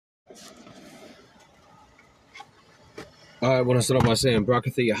I want to start off by saying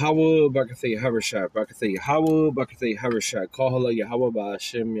Brakatha Yahweh, Brakatha Yahushai, Brakatha Yahweh, Brakatha Yahushai, Kohala Yahweh by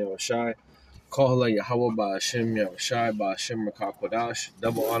Hashem Yahushai, Kohala Yahweh by Hashem Yahushai, by Hashem Rakakwadash.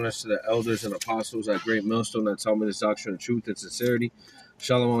 Double honors to the elders and apostles at Great Millstone that taught me this doctrine of truth and sincerity.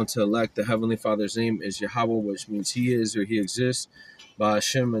 Shalom to elect. The Heavenly Father's name is Yahweh, which means He is or He exists. By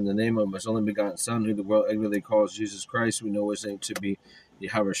Hashem, in the name of His only begotten Son, who the world eagerly calls Jesus Christ, we know His name to be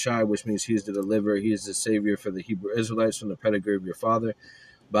Yahweh Shai, which means He is the deliverer, He is the Savior for the Hebrew Israelites from the pedigree of your father.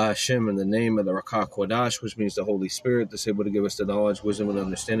 By Hashem, in the name of the Rakah Kodash, which means the Holy Spirit, that's able to give us the knowledge, wisdom, and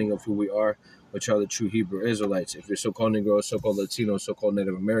understanding of who we are, which are the true Hebrew Israelites. If you're so-called Negro, so-called Latino, so-called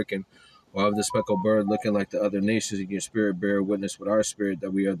Native American, or have the speckled bird looking like the other nations, and your spirit bear witness with our spirit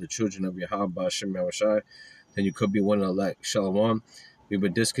that we are the children of Yahweh, by Hashem Yahushai, then you could be one elect. Shalom. We've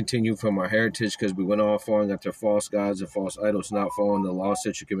been discontinued from our heritage because we went off following after false gods and false idols, not following the law,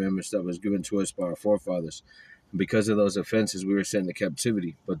 statute, commandments that was given to us by our forefathers. And because of those offenses, we were sent into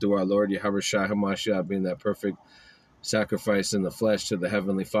captivity. But through our Lord Yahweh Shai HaMashiach being that perfect sacrifice in the flesh to the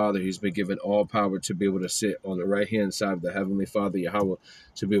Heavenly Father, He's been given all power to be able to sit on the right-hand side of the Heavenly Father Yahweh,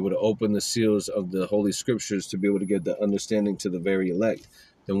 to be able to open the seals of the Holy Scriptures, to be able to give the understanding to the very elect,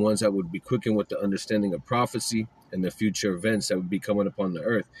 the ones that would be quickened with the understanding of prophecy and the future events that would be coming upon the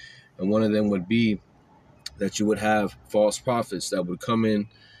earth. And one of them would be that you would have false prophets that would come in,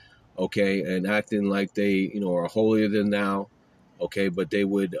 okay, and acting like they, are holier than thou, okay, but they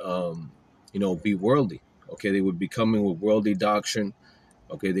would, be worldly, okay, they would be coming with worldly doctrine,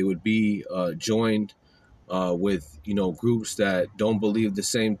 okay, they would be joined with, groups that don't believe the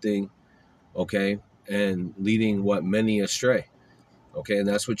same thing, okay, and leading many astray. Okay, and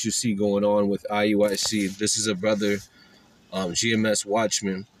that's what you see going on with IUIC. This is a brother, GMS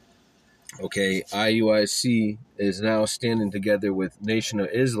Watchman. Okay, IUIC is now standing together with Nation of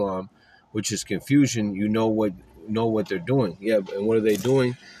Islam, which is confusion. You know what they're doing. Yeah, and what are they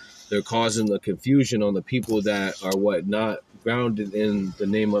doing? They're causing the confusion on the people that are not grounded in the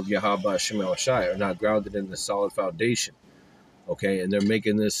name of Yahweh Shema Shai, are not grounded in the solid foundation. Okay, and they're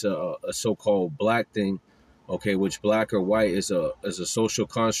making this a so-called black thing. Okay, which black or white is a social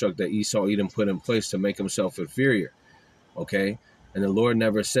construct that Esau Edom put in place to make himself inferior. Okay, and the Lord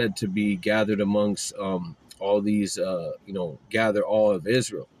never said to be gathered amongst all these, gather all of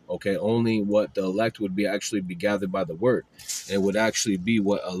Israel. Okay, only what the elect would be actually be gathered by the word, and it would actually be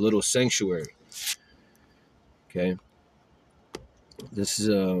what a little sanctuary. Okay, this is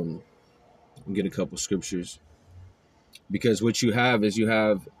get a couple scriptures, because what you have is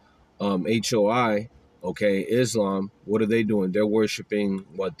HOI. Okay, Islam, what are they doing? They're worshiping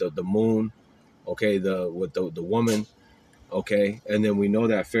the moon, okay, the woman, okay, and then we know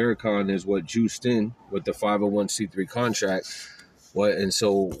that Farrakhan is juiced in with the 501c3 contract. And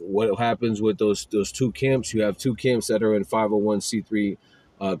so what happens with those two camps? You have two camps that are in 501c3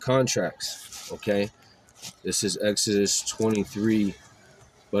 contracts, okay. This is Exodus 23,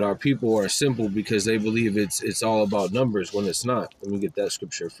 but our people are simple because they believe it's all about numbers when it's not. Let me get that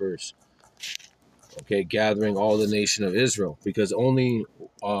scripture first. Okay, gathering all the nation of Israel, because only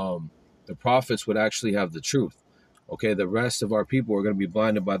the prophets would actually have the truth. Okay, the rest of our people are going to be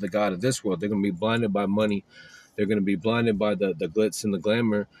blinded by the God of this world. They're going to be blinded by money. They're going to be blinded by the glitz and the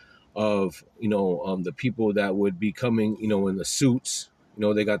glamour of, the people that would be coming, in the suits.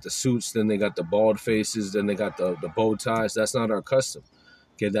 They got the suits, then they got the bald faces, then they got the bow ties. That's not our custom.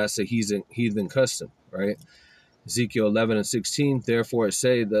 Okay, that's a heathen custom, right? Ezekiel 11:16, therefore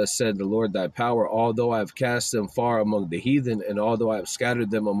thus said the Lord thy power, although I have cast them far among the heathen, and although I have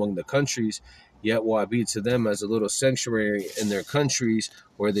scattered them among the countries, yet will I be to them as a little sanctuary in their countries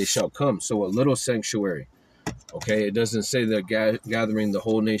where they shall come. So a little sanctuary, okay? It doesn't say they're gathering the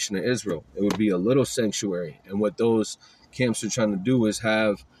whole nation of Israel. It would be a little sanctuary. And what those camps are trying to do is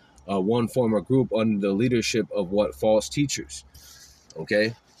have one form or group under the leadership of false teachers,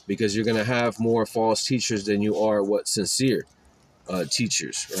 okay? Because you're going to have more false teachers than you are sincere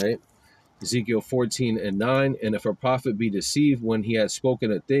teachers, right? Ezekiel 14:9, and if a prophet be deceived when he had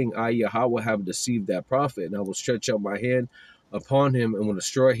spoken a thing, I, Yahweh, have deceived that prophet, and I will stretch out my hand upon him and will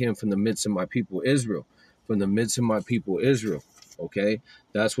destroy him from the midst of my people Israel. From the midst of my people Israel, okay?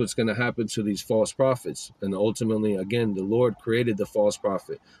 That's what's going to happen to these false prophets. And ultimately, again, the Lord created the false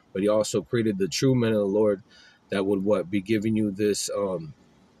prophet, but He also created the true men of the Lord that would be giving you this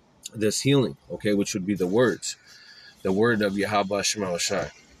this healing, okay, which would be the word of Yahweh Shema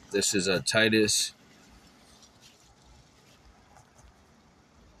Shai. This is Titus.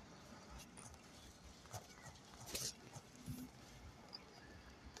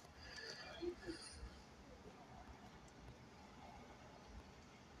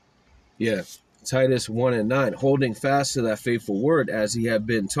 Yeah. Titus 1:9, holding fast to that faithful word as he had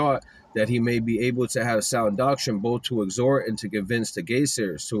been taught, that he may be able to have sound doctrine, both to exhort and to convince the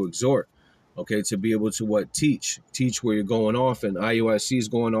gaysayers. To exhort, okay, to be able to what? Teach where you're going off, and IUIC is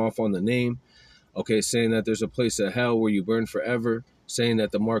going off on the name, okay, saying that there's a place of hell where you burn forever, saying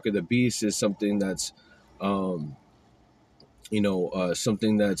that the mark of the beast is something that's,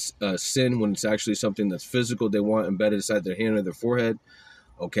 something that's sin, when it's actually something that's physical they want embedded inside their hand or their forehead.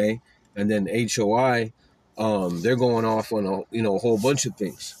 Okay, and then HOI, they're going off on a whole bunch of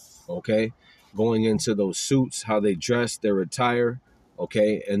things. Okay, going into those suits, how they dress, their attire.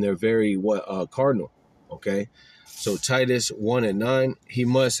 Okay, and they're very cardinal. Okay, so Titus 1:9, he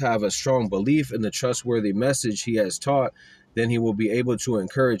must have a strong belief in the trustworthy message he has taught. Then he will be able to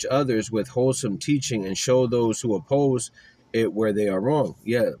encourage others with wholesome teaching and show those who oppose it where they are wrong.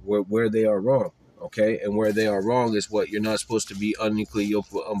 Yeah, where they are wrong. Okay, and where they are wrong is what? You're not supposed to be unequally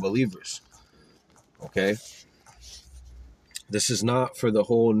yoked with unbelievers. Okay, this is not for the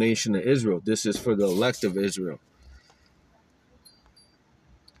whole nation of Israel. This is for the elect of Israel.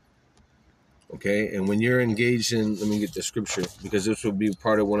 Okay, and when you're engaged in, let me get the scripture, because this would be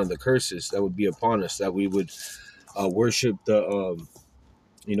part of one of the curses that would be upon us, that we would worship the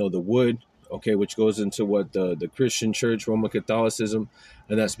the wood, okay, which goes into what the Christian church, Roman Catholicism,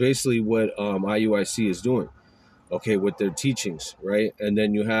 and that's basically what IUIC is doing, okay, with their teachings, right? And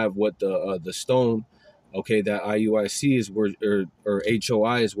then you have what the stone, okay, that IUIC is or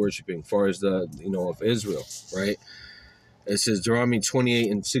HOI is worshiping, as far as the of Israel, right? It says Deuteronomy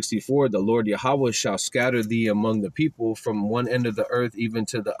 28:64, the Lord Yahweh shall scatter thee among the people from one end of the earth even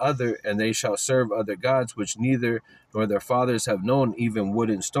to the other, and they shall serve other gods which neither nor their fathers have known, even wood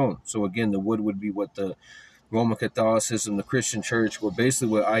and stone. So again, the wood would be what the Roman Catholicism, the Christian church, were basically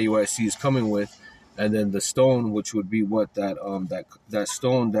what IUIC is coming with, and then the stone, which would be what that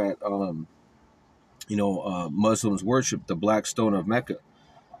stone that Muslims worship, the black stone of Mecca,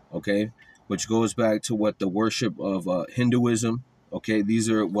 okay, which goes back to what the worship of Hinduism, okay, these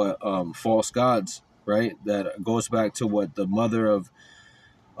are what false gods, right? That goes back to what the mother of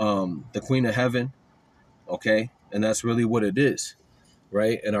the Queen of Heaven, okay, and that's really what it is,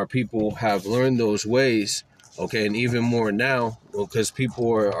 right? And our people have learned those ways, okay, and even more now, because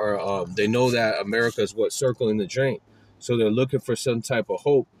people are they know that America is what circling the drain, so they're looking for some type of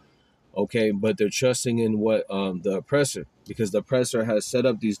hope, okay, but they're trusting in what the oppressor, because the oppressor has set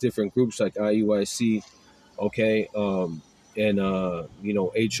up these different groups like IUIC, okay, and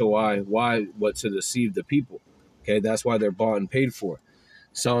HOI. Why? What? To deceive the people, okay? That's why they're bought and paid for.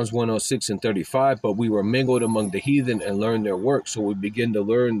 Psalms 106:35, but we were mingled among the heathen and learned their work. So we begin to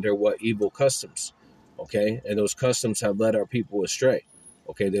learn their what? Evil customs, okay? And those customs have led our people astray,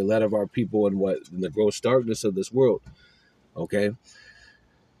 okay? They led of our people in the gross darkness of this world, okay?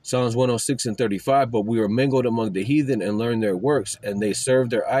 Psalms 106:35, but we were mingled among the heathen and learned their works, and they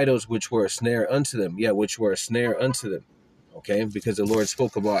served their idols, which were a snare unto them. Yeah, which were a snare unto them, okay? Because the Lord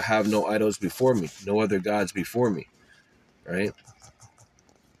spoke about, have no idols before me, no other gods before me, right?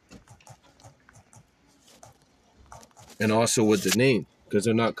 And also with the name, because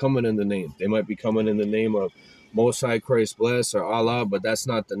they're not coming in the name. They might be coming in the name of Most High, Christ bless, or Allah, but that's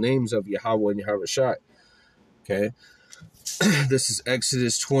not the names of Yahweh and Yahweh Shai, okay? This is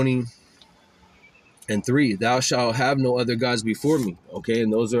Exodus 20:3. Thou shalt have no other gods before me, okay?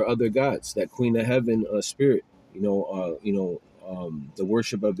 And those are other gods, that Queen of Heaven spirit, the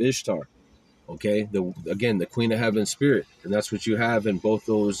worship of Ishtar, okay? The Queen of Heaven spirit, and that's what you have in both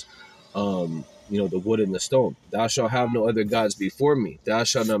those the wood and the stone. Thou shalt have no other gods before me. Thou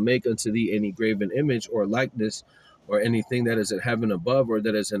shalt not make unto thee any graven image or likeness, or anything that is in heaven above, or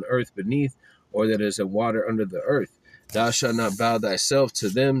that is in earth beneath, or that is in water under the earth. Thou shalt not bow thyself to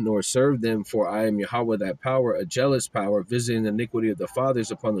them, nor serve them, for I am Yahweh thy power, a jealous power, visiting the iniquity of the fathers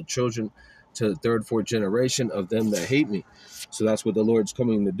upon the children to the third, fourth generation of them that hate me. So that's what the Lord's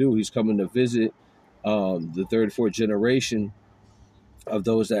coming to do. He's coming to visit the third, fourth generation of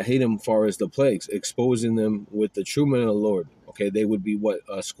those that hate him, far as the plagues, exposing them with the true men of the Lord. Okay, they would be what?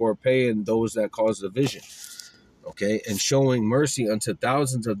 Scorpion, those that cause division. Okay, and showing mercy unto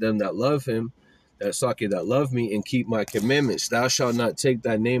thousands of them that love him, that love me and keep my commandments. Thou shalt not take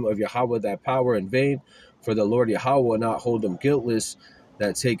thy name of Yahweh thy power in vain, for the Lord Yahweh will not hold them guiltless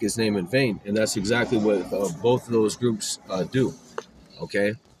that take his name in vain. And that's exactly what both of those groups do.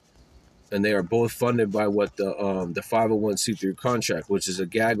 Okay, and they are both funded by what the 501c3 contract, which is a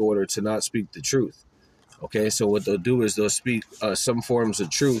gag order to not speak the truth. Okay, so what they'll do is they'll speak some forms of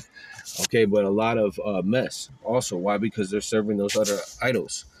truth, okay, but a lot of mess also. Why? Because they're serving those other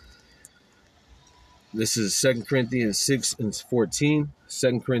idols. This is 2 Corinthians 6:14.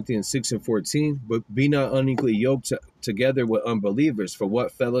 2 Corinthians 6:14, but be not unequally yoked together with unbelievers. For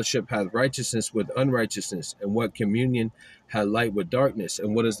what fellowship hath righteousness with unrighteousness? And what communion hath light with darkness?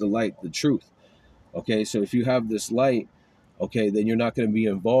 And what is the light? The truth. Okay, so if you have this light, okay, then you're not going to be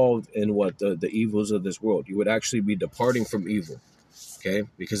involved in what the evils of this world. You would actually be departing from evil, okay,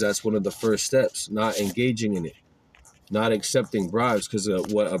 because that's one of the first steps, not engaging in it, not accepting bribes, because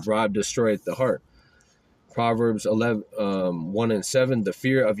what a bribe destroyeth the heart. Proverbs 11, 1 and 7, the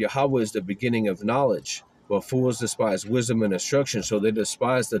fear of Yahweh is the beginning of knowledge, but fools despise wisdom and instruction, so they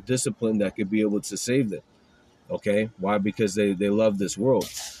despise the discipline that could be able to save them, okay? Why? Because they love this world,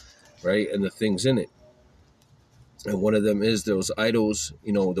 right, and the things in it. And one of them is those idols,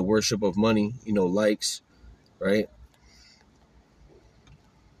 the worship of money, likes, right?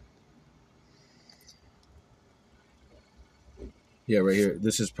 Yeah, right here.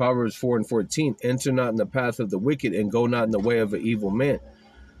 This is Proverbs 4:14. Enter not in the path of the wicked and go not in the way of an evil man.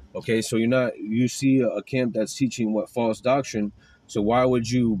 Okay, so you see a camp that's teaching what false doctrine. So why would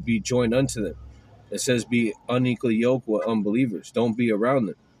you be joined unto them? It says be unequally yoked with unbelievers. Don't be around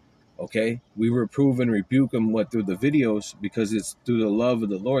them. Okay, we reprove and rebuke them through the videos, because it's through the love of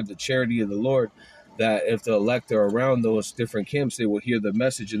the Lord, the charity of the Lord, that if the elect are around those different camps, they will hear the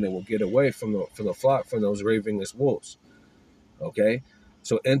message and they will get away from the flock, from those ravenous wolves. Okay,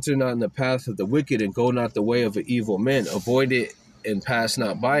 so enter not in the path of the wicked and go not the way of an evil man. Avoid it and pass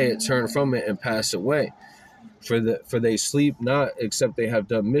not by it. Turn from it and pass away. For they sleep not, except they have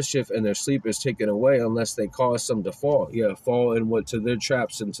done mischief, and their sleep is taken away, unless they cause some to fall. Yeah, fall to their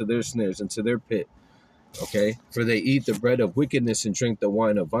traps, and to their snares, and to their pit. Okay, for they eat the bread of wickedness and drink the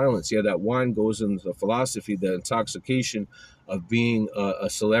wine of violence. Yeah, that wine goes into the philosophy, the intoxication of being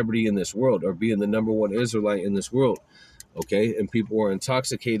a celebrity in this world, or being the number one Israelite in this world. Okay, and people are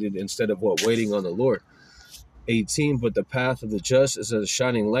intoxicated instead of waiting on the Lord. 18, but the path of the just is a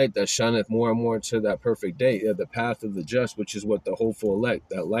shining light that shineth more and more to that perfect day. Yeah, the path of the just, which is what the hopeful elect,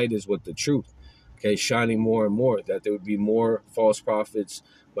 that light is what the truth, okay, shining more and more, that there would be more false prophets,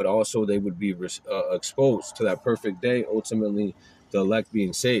 but also they would be exposed to that perfect day, ultimately the elect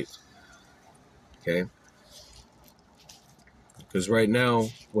being saved. Okay, because right now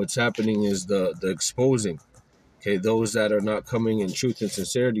what's happening is the exposing. Okay, those that are not coming in truth and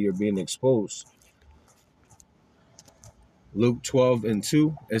sincerity are being exposed. Luke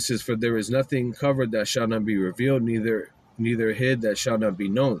 12:2, it says, for there is nothing covered that shall not be revealed, neither hid that shall not be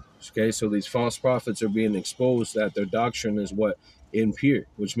known. Okay, so these false prophets are being exposed, that their doctrine is what? Impure,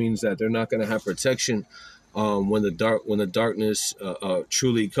 which means that they're not going to have protection when the darkness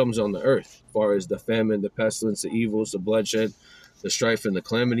truly comes on the earth, as far as the famine, the pestilence, the evils, the bloodshed, the strife, and the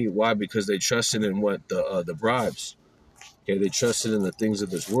calamity. Why? Because they trusted in what? The bribes. Okay, they trusted in the things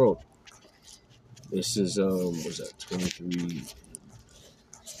of this world. This is was that 23?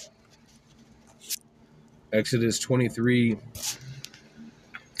 Exodus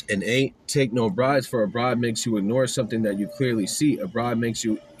 23:8. Take no bribes, for a bribe makes you ignore something that you clearly see. A bribe makes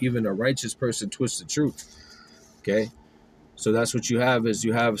you, even a righteous person, twist the truth. Okay, so that's what you have, is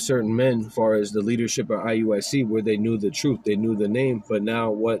you have certain men, as far as the leadership at IUIC, where they knew the truth, they knew the name, but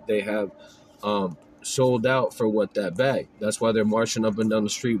now what they have sold out for what? That bag. That's why they're marching up and down the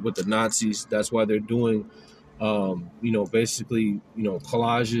street with the Nazis. That's why they're doing basically,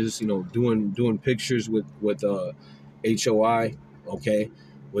 collages, doing pictures with HOI, okay,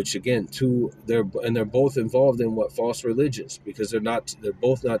 which again, they're both involved in what? False religions, because they're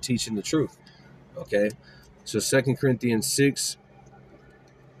both not teaching the truth, okay. So 2 Corinthians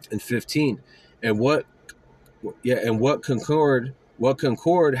 6:15, and what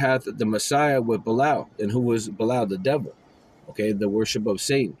concord hath the Messiah with Belial, and who was Belial? The devil, okay, the worship of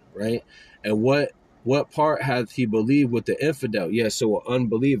Satan, right? And what part hath he believed with the infidel? Yes, so an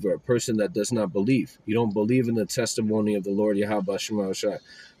unbeliever, a person that does not believe. You don't believe in the testimony of the Lord Yahweh Shema Shai.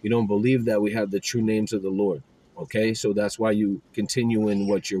 You don't believe that we have the true names of the Lord. Okay, so that's why you continue in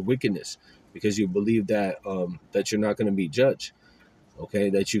your wickedness, because you believe that that you're not going to be judged. Okay,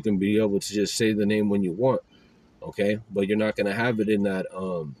 that you can be able to just say the name when you want. Okay, but you're not going to have it in that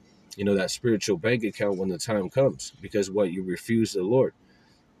that spiritual bank account when the time comes, because you refuse the Lord,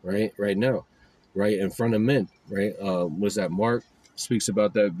 right now, right in front of men, right? Was that Mark speaks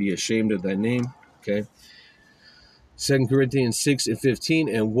about that? Be ashamed of thy name. Okay. 2 Corinthians 6:15,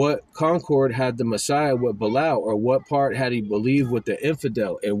 and what concord had the Messiah with Belial, or what part had he believed with the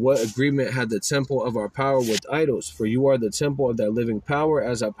infidel, and what agreement had the temple of our power with idols? For you are the temple of that living power,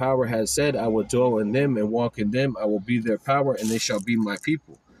 as our power has said, I will dwell in them and walk in them. I will be their power, and they shall be my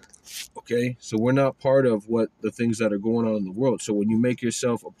people. Okay, so we're not part of the things that are going on in the world. So when you make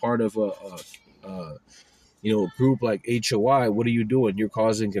yourself a part of a group like HOI, what are you doing? You're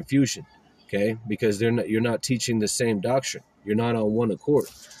causing confusion, okay? Because you're not teaching the same doctrine. You're not on one accord,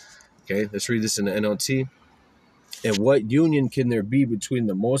 okay? Let's read this in the NLT. And what union can there be between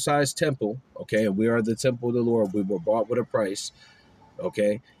the Most High's temple, okay? And we are the temple of the Lord. We were bought with a price,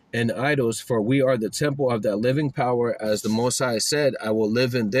 okay? And idols, for we are the temple of that living power, as the Most High said, I will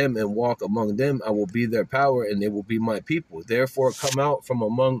live in them and walk among them. I will be their power, and they will be my people. Therefore, come out from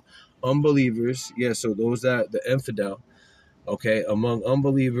among unbelievers. Yeah, so those that the infidel, okay, among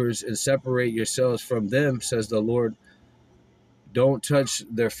unbelievers, and separate yourselves from them, says the Lord. Don't touch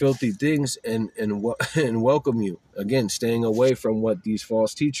their filthy things, and welcome you. Again, staying away from what these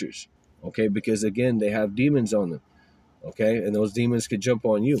false teachers, okay, because again, they have demons on them, okay, and those demons could jump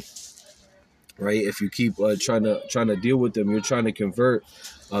on you, right? If you keep trying to deal with them, you're trying to convert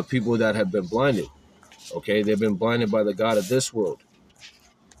people that have been blinded, okay? They've been blinded by the god of this world,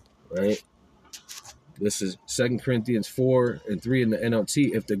 right? This is 2 Corinthians 4:3 in the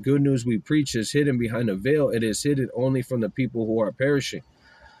NLT. If the good news we preach is hidden behind a veil, it is hidden only from the people who are perishing,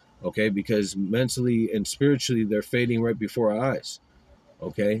 okay? Because mentally and spiritually, they're fading right before our eyes,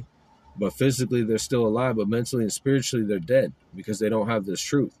 okay? But physically, they're still alive, but mentally and spiritually, they're dead because they don't have this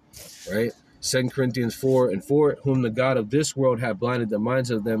truth, right? 2 Corinthians 4:4, whom the God of this world hath blinded the minds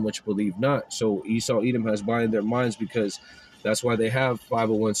of them which believe not. So Esau, Edom has blinded their minds, because that's why they have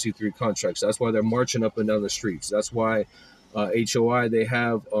 501c3 contracts. That's why they're marching up and down the streets. That's why HOI, they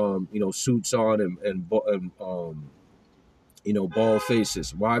have suits on and bald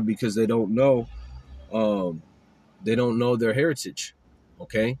faces. Why? Because they don't know their heritage,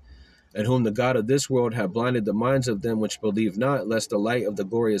 okay? And whom the God of this world hath blinded the minds of them which believe not, lest the light of the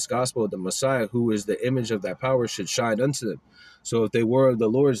glorious gospel of the Messiah, who is the image of that power, should shine unto them. So if they were of the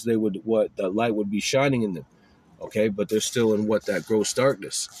Lord's, they would, the light would be shining in them, okay? But they're still in that gross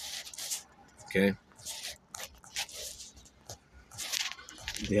darkness, okay?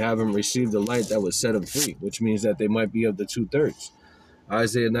 They haven't received the light that would set them free, which means that they might be of the 2/3.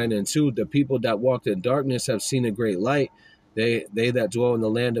 Isaiah 9:2, the people that walked in darkness have seen a great light. They that dwell in the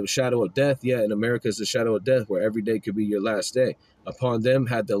land of shadow of death, yeah, and America is the shadow of death, where every day could be your last day. Upon them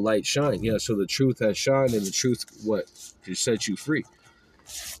had the light shine. Yeah, so the truth has shined, and the truth, to set you free,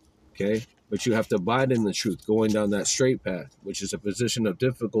 okay? But you have to abide in the truth, going down that straight path, which is a position of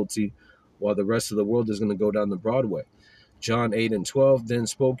difficulty, while the rest of the world is going to go down the broad way. John 8:12, then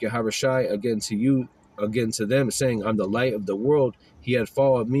spoke Yahushua again to them, saying, I'm the light of the world. He had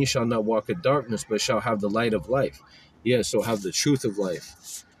followed me shall not walk in darkness, but shall have the light of life. Yeah, so have the truth of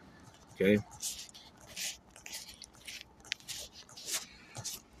life. Okay.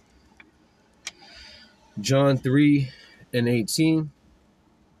 John 3:18.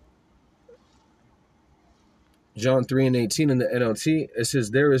 John 3:18 in the NLT, it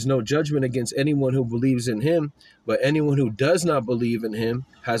says, there is no judgment against anyone who believes in him, but anyone who does not believe in him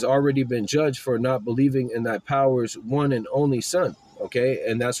has already been judged for not believing in that power's one and only son. Okay,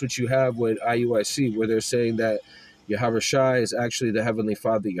 and that's what you have with IUIC, where they're saying that Yahushua is actually the Heavenly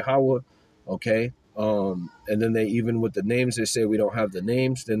Father Yahweh. Okay, and then they, even with the names, they say we don't have the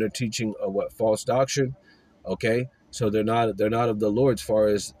names. Then they're teaching false doctrine. Okay, so they're not of the Lord, as far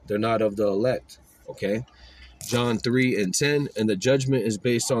as they're not of the elect. Okay. John 3:10, and the judgment is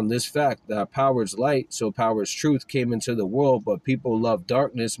based on this fact, that power's light, so power's truth came into the world, but people love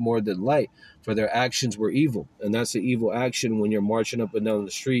darkness more than light, for their actions were evil. And that's the evil action when you're marching up and down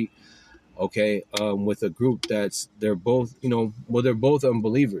the street, okay, with a group they're both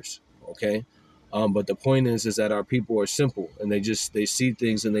unbelievers, okay? But the point is that our people are simple, and they see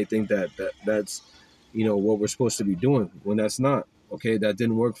things and they think that's what we're supposed to be doing, when that's not. Okay, that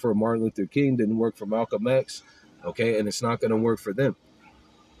didn't work for Martin Luther King, didn't work for Malcolm X, okay, and it's not going to work for them.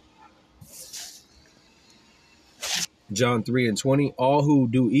 John 3:20, all who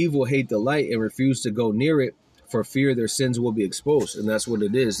do evil hate the light and refuse to go near it for fear their sins will be exposed. And that's what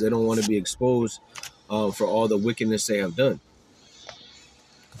it is. They don't want to be exposed for all the wickedness they have done.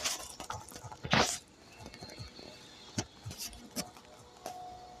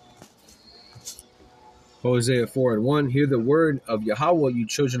 Hosea 4:1, hear the word of Yahweh, you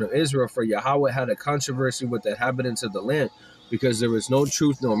children of Israel, for Yahweh had a controversy with the inhabitants of the land, because there was no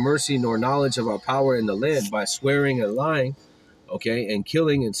truth, nor mercy, nor knowledge of our power in the land. By swearing and lying, okay, and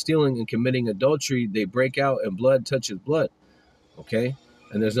killing and stealing and committing adultery, they break out, and blood touches blood, okay?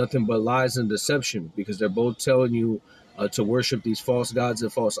 And there's nothing but lies and deception, because they're both telling you to worship these false gods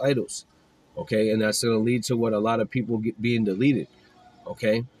and false idols, okay? And that's going to lead to what a lot of people being deleted.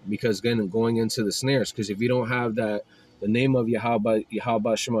 Okay, because again, going into the snares, because if you don't have the name of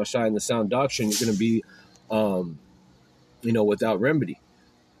Yahweh Shema Shai and the sound doctrine, you're going to be, without remedy.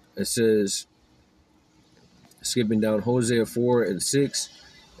 It says, skipping down Hosea 4 and 6,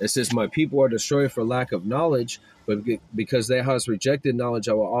 it says, my people are destroyed for lack of knowledge, but because thou hast rejected knowledge,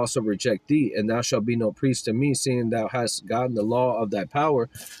 I will also reject thee, and thou shalt be no priest to me, seeing thou hast gotten the law of thy power,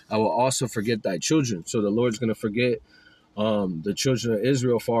 I will also forget thy children. So the Lord's going to forget the children of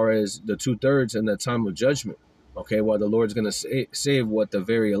Israel as far as the 2/3 in the time of judgment. Okay, while the Lord's going to save what the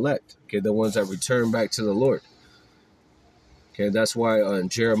very elect, okay, the ones that return back to the Lord. Okay, that's why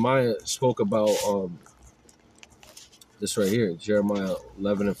Jeremiah spoke about this right here, Jeremiah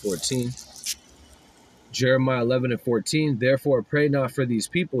 11 and 14. Jeremiah 11 and 14, therefore pray not for these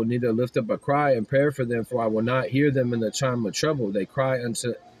people, neither lift up a cry and prayer for them, for I will not hear them in the time of trouble. They cry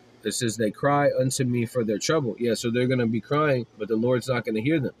unto, it says, they cry unto me for their trouble. Yeah, so they're going to be crying, but the Lord's not going to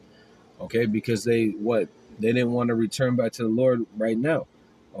hear them. Okay, because they didn't want to return back to the Lord right now.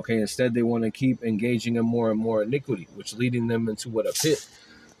 Okay, instead they want to keep engaging in more and more iniquity, which leading them into what, a pit.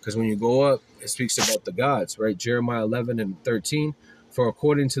 Because when you go up, it speaks about the gods, right? Jeremiah 11 and 13, for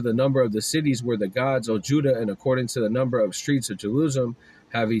according to the number of the cities were the gods, O Judah, and according to the number of streets of Jerusalem,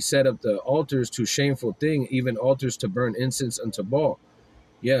 have he set up the altars to shameful thing, even altars to burn incense unto Baal.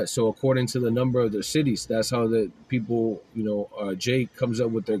 Yeah, so according to the number of their cities, that's how the people, Jake comes up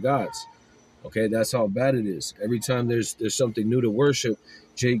with their gods. Okay, that's how bad it is. Every time there's something new to worship,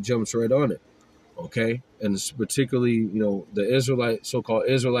 Jake jumps right on it. Okay, and it's particularly, the Israelite, so-called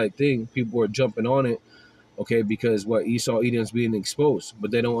Israelite thing, people are jumping on it. Okay, because what Esau Edom's being exposed, but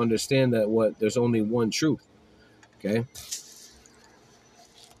they don't understand that there's only one truth. Okay.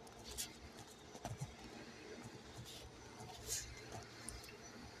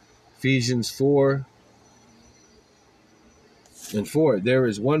 Ephesians 4 and 4, there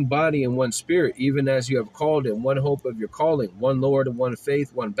is one body and one spirit, even as you have called in one hope of your calling, one Lord and one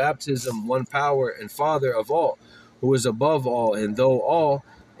faith, one baptism, one power and Father of all, who is above all, and though all,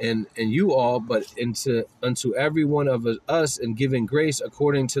 and you all, but unto every one of us, and giving grace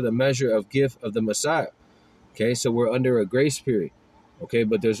according to the measure of gift of the Messiah. Okay, so we're under a grace period. Okay,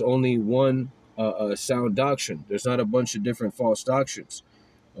 but there's only one sound doctrine. There's not a bunch of different false doctrines.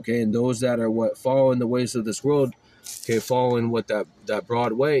 Okay, and those that are following the ways of this world, okay, following what that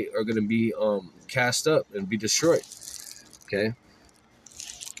broad way, are going to be cast up and be destroyed. Okay,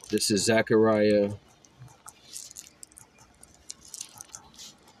 this is Zechariah.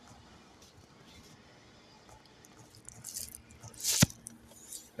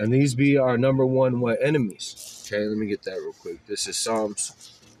 And these be our number one enemies. Okay, let me get that real quick. This is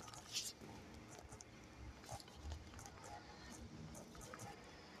Psalms.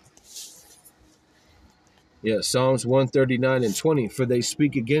 Yeah, Psalms 139 and 20. For they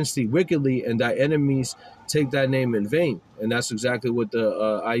speak against thee wickedly, and thy enemies take thy name in vain. And that's exactly what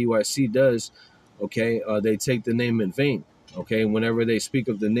the IUIC does. Okay, they take the name in vain. Okay, whenever they speak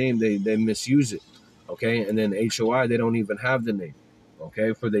of the name, they misuse it. Okay, and then HOI, they don't even have the name.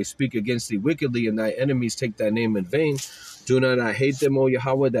 Okay, for they speak against thee wickedly, and thy enemies take thy name in vain. Do not I hate them, O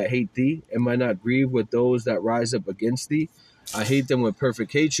Yahweh, that hate thee? Am I not grieved with those that rise up against thee? I hate them with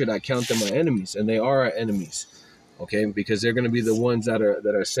perfect hatred. I count them my enemies, and they are our enemies. Okay, because they're going to be the ones that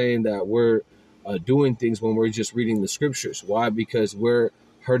are saying that we're doing things when we're just reading the scriptures. Why? Because we're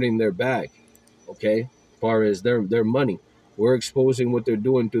hurting their bag. Okay, as far as their money, we're exposing what they're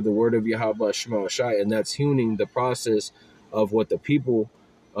doing through the word of Yahweh Shema Shai, and that's tuning the process of what the people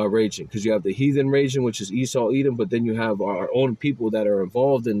are raging. Because you have the heathen raging, which is Esau Edom, but then you have our own people that are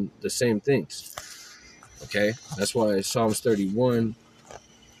involved in the same things. Okay, that's why Psalms 31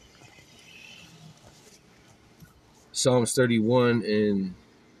 and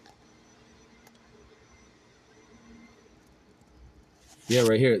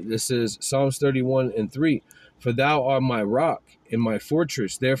right here, this is Psalms 31 and 3. For thou art my rock and my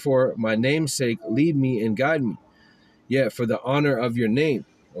fortress, therefore my name's sake lead me and guide me. Yeah, for the honor of your name.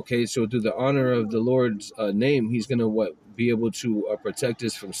 Okay, so through the honor of the Lord's name, he's going to be able to protect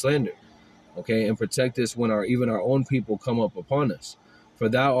us from slander. Okay, and protect us when even our own people come up upon us. For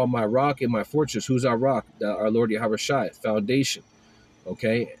thou art my rock and my fortress. Who's our rock? Our Lord Yahweh Shai, foundation.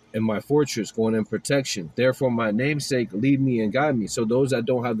 Okay, and my fortress, going in protection. Therefore, my namesake, lead me and guide me. So those that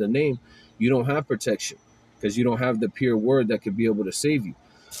don't have the name, you don't have protection, because you don't have the pure word that could be able to save you.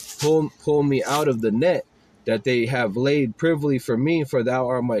 Pull me out of the net that they have laid privily for me, for thou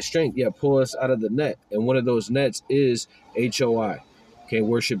art my strength. Yeah, pull us out of the net. And one of those nets is HOI. Okay,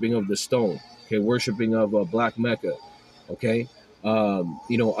 worshiping of the stone. Okay, worshiping of Black Mecca. Okay,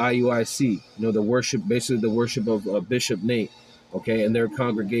 IUIC. The worship, basically the worship of Bishop Nate. Okay, and their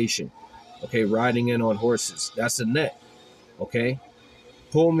congregation. Okay, riding in on horses. That's a net. Okay,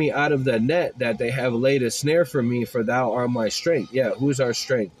 pull me out of the net that they have laid a snare for me, for thou art my strength. Yeah, who's our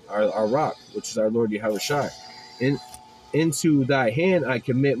strength? Our rock, which is our Lord Yahweh Shai. In Into thy hand I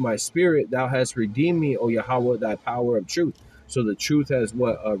commit my spirit. Thou hast redeemed me, O Yahweh, thy power of truth. So the truth has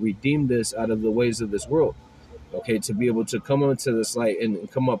redeemed us out of the ways of this world. Okay, to be able to come onto this light and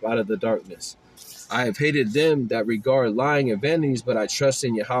come up out of the darkness. I have hated them that regard lying and vanities, but I trust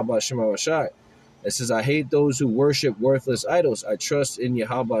in Yahweh Shema Shai. It says, I hate those who worship worthless idols. I trust in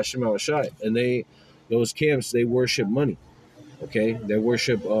Yahweh Shema Shai. And those camps, they worship money. Okay, they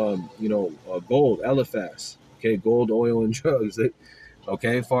worship, gold, Eliphaz. Okay, gold, oil, and drugs.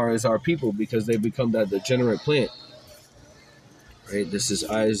 Okay, as far as our people, because they become that degenerate plant. Right. This is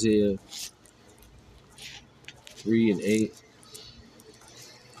Isaiah 3:8.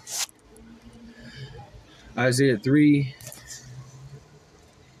 Isaiah 3.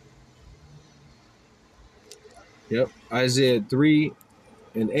 Yep. Isaiah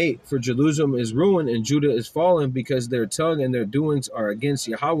 3:8. For Jerusalem is ruined and Judah is fallen, because their tongue and their doings are against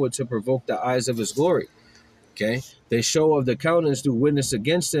Yahweh, to provoke the eyes of his glory. Okay. They show of the countenance do witness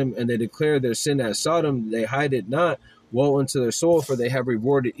against him, and they declare their sin at Sodom. They hide it not. Woe unto their soul, for they have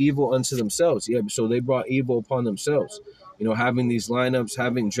rewarded evil unto themselves. Yeah. So they brought evil upon themselves. Having these lineups,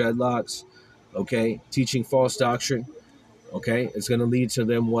 having dreadlocks, okay, teaching false doctrine. Okay. It's going to lead to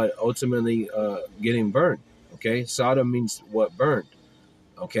them ultimately getting burned. Okay. Sodom means what? Burned.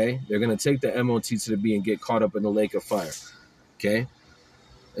 Okay. They're going to take the MOT to the B and get caught up in the lake of fire. Okay.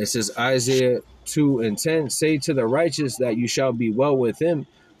 It says Isaiah 2:10, say to the righteous that you shall be well with him,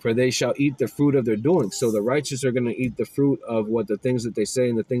 for they shall eat the fruit of their doing. So the righteous are going to eat the fruit of the things that they say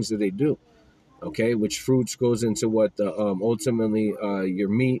and the things that they do. Okay, which fruits goes into what the ultimately your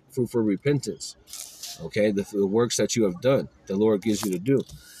meat, fruit for repentance. Okay, the works that you have done, the Lord gives you to do.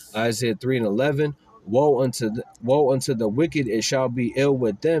 Isaiah 3:11, woe unto the wicked, it shall be ill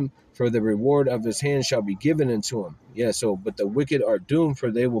with them, for the reward of his hand shall be given unto him. Yeah, so, but the wicked are doomed, for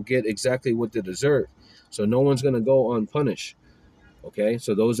they will get exactly what they deserve. So no one's going to go unpunished. Okay,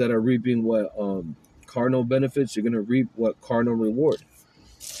 so those that are reaping what carnal benefits, you're going to reap what carnal reward.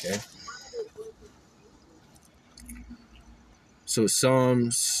 Okay. So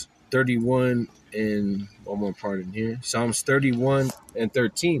Psalms 31 and one more part in here. Psalms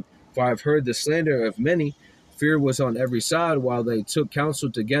 31:13. For I've heard the slander of many. Fear was on every side, while they took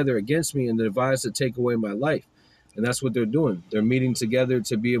counsel together against me and devised to take away my life. And that's what they're doing. They're meeting together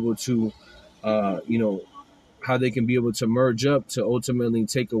to be able to, how they can be able to merge up to ultimately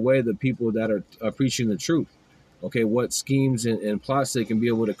take away the people that are preaching the truth. Okay, what schemes and plots they can be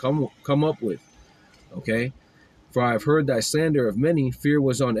able to come up with. Okay. For I have heard thy slander of many. Fear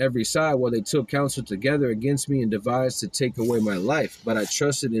was on every side, while they took counsel together against me and devised to take away my life. But I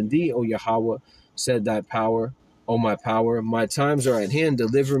trusted in thee, O Yahweh, said thy power, O my power. My times are at hand.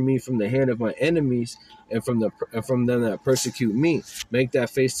 Deliver me from the hand of my enemies and from them that persecute me. Make thy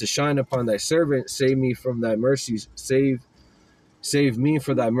face to shine upon thy servant. Save me from thy mercies. Save me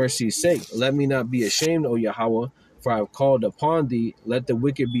for thy mercy's sake. Let me not be ashamed, O Yahweh, for I have called upon thee. Let the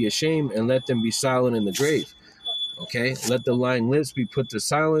wicked be ashamed, and let them be silent in the grave. Okay, let the lying lips be put to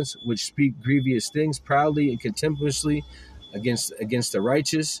silence, which speak grievous things proudly and contemptuously against the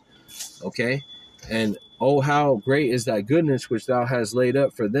righteous. Okay, and oh, how great is thy goodness, which thou hast laid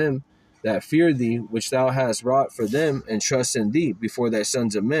up for them that fear thee, which thou hast wrought for them and trust in thee before thy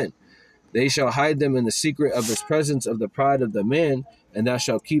sons of men. They shall hide them in the secret of his presence of the pride of the man, and thou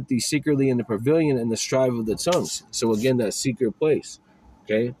shalt keep thee secretly in the pavilion and the strive of the tongues. So again, that secret place,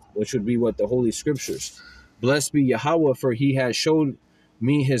 okay, which would be what the Holy Scriptures. Blessed be Yahweh, for he has showed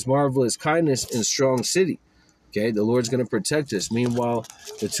me his marvelous kindness in strong city. Okay, the Lord's going to protect us. Meanwhile,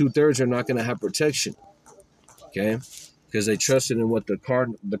 the 2/3 are not going to have protection. Okay, because they trusted in what the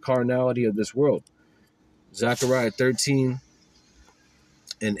carnality of this world. Zechariah 13:8,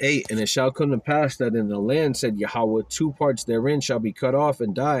 and it shall come to pass that in the land, said Yahweh, 2 parts therein shall be cut off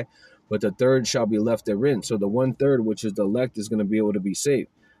and die, but the third shall be left therein. So the 1/3, which is the elect, is going to be able to be saved,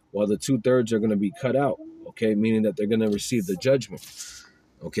 while the 2/3 are going to be cut out. Okay, meaning that they're going to receive the judgment.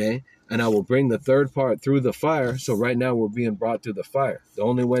 Okay, and I will bring the third part through the fire. So right now we're being brought through the fire. The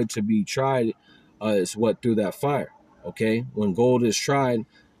only way to be tried is through that fire. Okay, when gold is tried,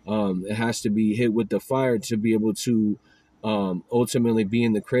 it has to be hit with the fire to be able to ultimately be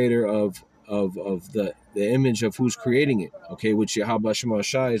in the creator of the image of who's creating it. Okay, which Yahweh Shema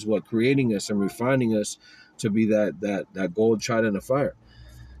Shai is what creating us and refining us to be that gold tried in the fire.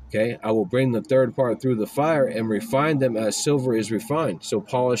 Okay, I will bring the third part through the fire and refine them as silver is refined. So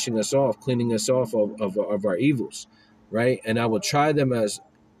polishing us off, cleaning us off of our evils, right? And I will try them as,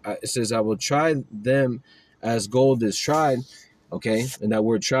 it says, I will try them as gold is tried. Okay, and that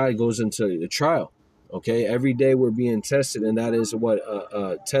word tried goes into the trial. Okay, every day we're being tested, and that is what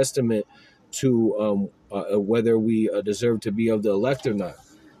a testament to whether we deserve to be of the elect or not.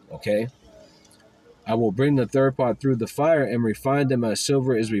 Okay. I will bring the third part through the fire and refine them as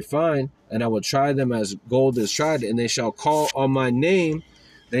silver is refined, and I will try them as gold is tried, and they shall call on my name.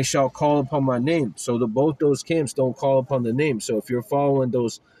 They shall call upon my name. So both those camps don't call upon the name. So if you're following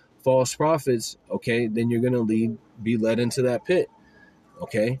those false prophets, okay, then you're going to be led into that pit.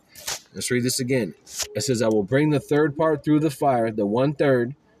 Okay, let's read this again. It says, I will bring the third part through the fire, the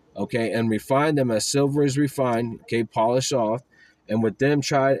 1/3, okay, and refine them as silver is refined, okay, polish off, and with them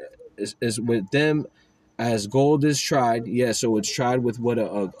tried is with them as gold is tried. Yeah, so it's tried with what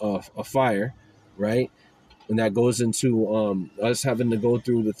a fire, right? And that goes into us having to go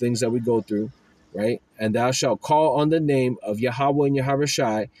through the things that we go through, right? And thou shalt call on the name of Yahweh and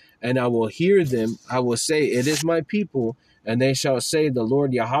Yahawashi, and I will hear them. I will say, it is my people, and they shall say, the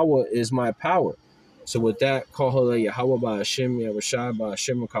Lord Yahweh is my power. So with that, call Yahweh by Hashem, Yahawashi, by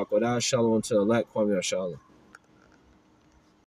Hashem, Kakodah, Shalom to the elect, Kwam Yashalom.